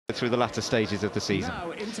through the latter stages of the season.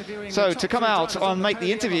 So to come out and make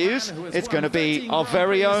the interviews, it's going to be our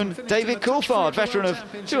very own David Coulthard, veteran of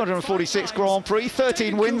 246 Grand Prix,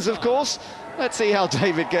 13 wins of course. Let's see how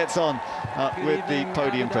David gets on with the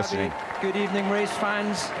podium questioning. Good evening, race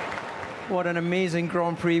fans. What an amazing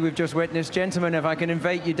Grand Prix we've just witnessed. Gentlemen, if I can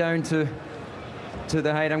invite you down to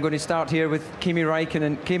the height. I'm going to start here with Kimi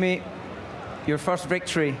Raikkonen. Kimi, your first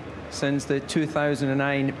victory since the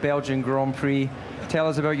 2009 Belgian Grand Prix. Tell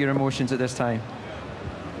us about your emotions at this time.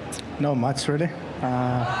 Not much, really.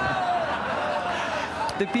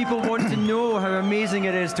 The people want to know how amazing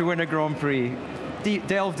it is to win a Grand Prix.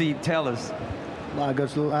 Delve deep, tell us. Well,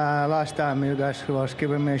 because last time you guys was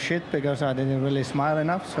giving me shit because I didn't really smile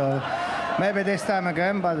enough, so maybe this time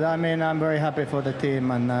again, but I mean, I'm very happy for the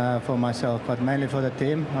team and for myself, but mainly for the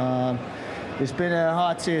team. It's been a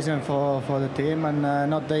hard season for the team and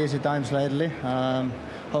not the easy times lately.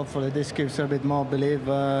 Hopefully this gives a bit more belief,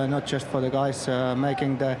 not just for the guys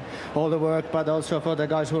making all the work, but also for the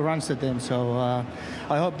guys who runs the team. So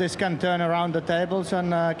I hope this can turn around the tables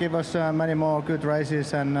and give us many more good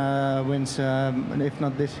races and wins, if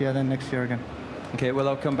not this year, then next year again. Okay, well,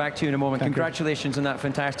 I'll come back to you in a moment. Congratulations on that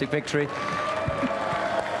fantastic victory.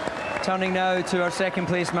 Turning now to our second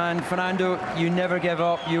place man, Fernando, you never give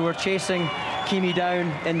up. You were chasing Kimi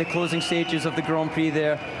down in the closing stages of the Grand Prix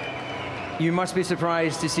there. You must be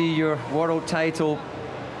surprised to see your world title,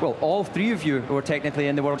 well, all three of you were technically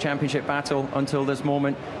in the World Championship battle until this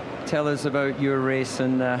moment. Tell us about your race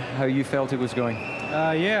and how you felt it was going.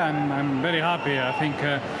 Yeah, I'm very happy. I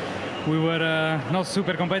think we were not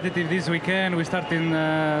super competitive this weekend. We started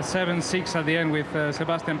 7-6 at the end with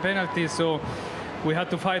Sebastian penalty, so we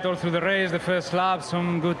had to fight all through the race, the first lap,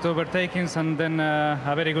 some good overtakings, and then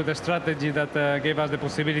a very good strategy that gave us the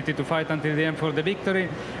possibility to fight until the end for the victory.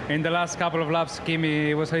 In the last couple of laps,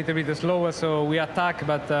 Kimi was a little bit slower, so we attacked,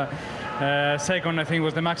 but second, I think,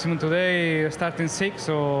 was the maximum today, starting 6th,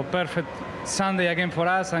 so perfect Sunday again for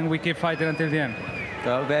us, and we keep fighting until the end.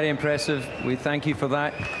 Well, very impressive. We thank you for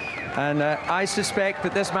that. And I suspect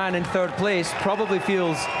that this man in third place probably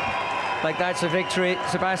feels like that's a victory.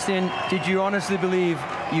 Sebastian, did you honestly believe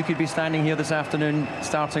you could be standing here this afternoon,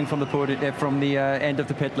 starting from the podium, from the end of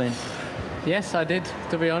the pit lane? Yes, I did,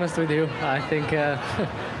 to be honest with you. I think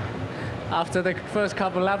after the first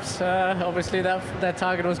couple laps, obviously that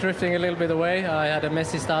target was drifting a little bit away. I had a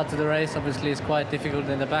messy start to the race. Obviously, it's quite difficult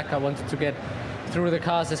in the back. I wanted to get through the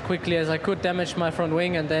cars as quickly as I could, damage my front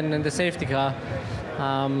wing, and then in the safety car,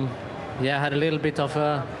 yeah, I had a little bit of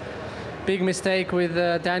a big mistake with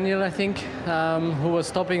Daniel, I think, who was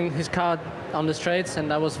stopping his car on the straights,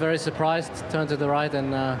 and I was very surprised, turned to the right,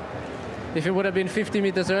 and if it would have been 50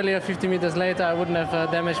 meters earlier, 50 meters later, I wouldn't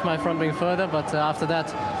have damaged my front wing further, but after that,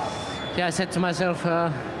 yeah, I said to myself,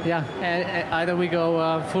 yeah, either we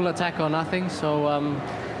go full attack or nothing, so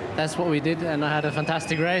that's what we did, and I had a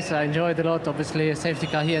fantastic race. I enjoyed it a lot. Obviously, a safety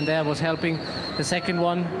car here and there was helping the second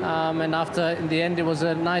one, and after, in the end, it was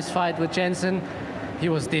a nice fight with Jensen. He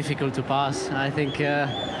was difficult to pass. I think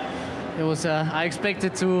it was. I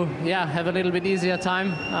expected to, yeah, have a little bit easier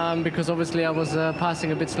time because obviously I was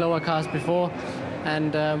passing a bit slower cars before,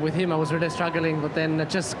 and with him I was really struggling. But then I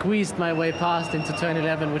just squeezed my way past into turn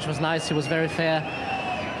 11, which was nice. He was very fair.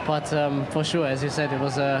 But for sure, as you said, it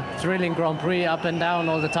was a thrilling Grand Prix, up and down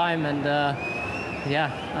all the time, and yeah,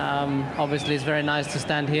 obviously it's very nice to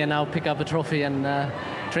stand here now, pick up a trophy, and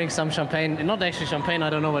drink some champagne. Not actually champagne. I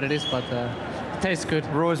don't know what it is, but. Tastes good.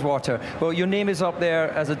 Rose water. Well, your name is up there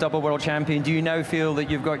as a double world champion. Do you now feel that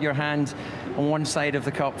you've got your hand on one side of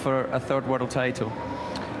the cup for a third world title?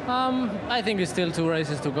 I think it's still 2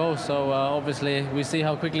 races to go, so obviously we see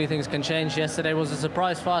how quickly things can change. Yesterday was a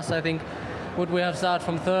surprise for us. I think would we have started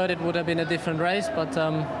from third, it would have been a different race, but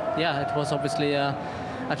yeah, it was obviously a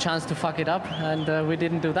chance to fuck it up, and we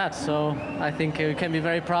didn't do that. So I think we can be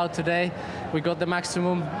very proud today. We got the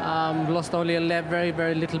maximum, lost only a very,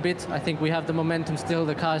 very little bit. I think we have the momentum still.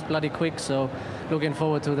 The car is bloody quick, so looking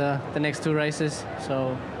forward to the next 2 races.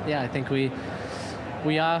 So yeah, I think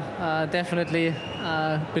we are definitely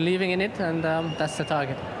believing in it, and that's the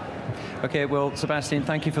target. Okay, well, Sebastian,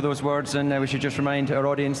 thank you for those words, and we should just remind our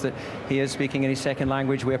audience that he is speaking in his second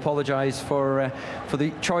language. We apologise for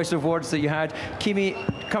the choice of words that you had. Kimi,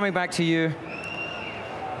 coming back to you,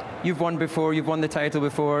 you've won before, you've won the title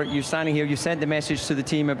before, you're standing here, you sent the message to the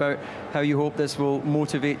team about how you hope this will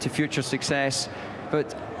motivate to future success,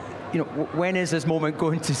 but you know, when is this moment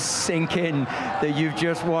going to sink in that you've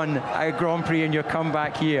just won a Grand Prix in your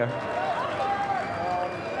comeback here?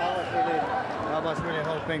 I was really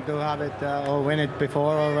hoping hoping to have it or win it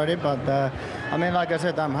before already, but I mean, like I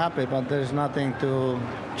said, I'm happy, but there's nothing to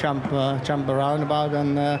jump around about,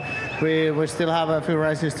 and we still have a few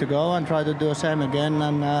races to go and try to do the same again,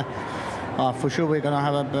 and for sure we're gonna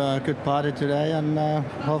have a good party today, and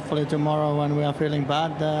hopefully tomorrow when we are feeling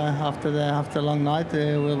bad after the long night,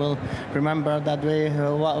 we will remember that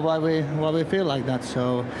why we feel like that.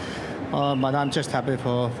 So, but I'm just happy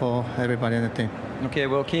for everybody in the team. Okay,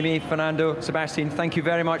 well, Kimi, Fernando, Sebastian, thank you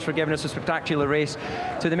very much for giving us a spectacular race.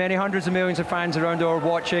 To the many hundreds of millions of fans around the world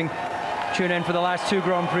watching, tune in for the last 2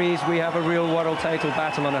 Grand Prix. We have a real world title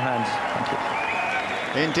battle on our hands.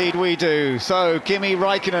 Thank you. Indeed we do. So Kimi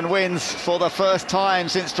Raikkonen wins for the first time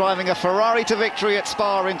since driving a Ferrari to victory at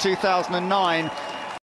Spa in 2009.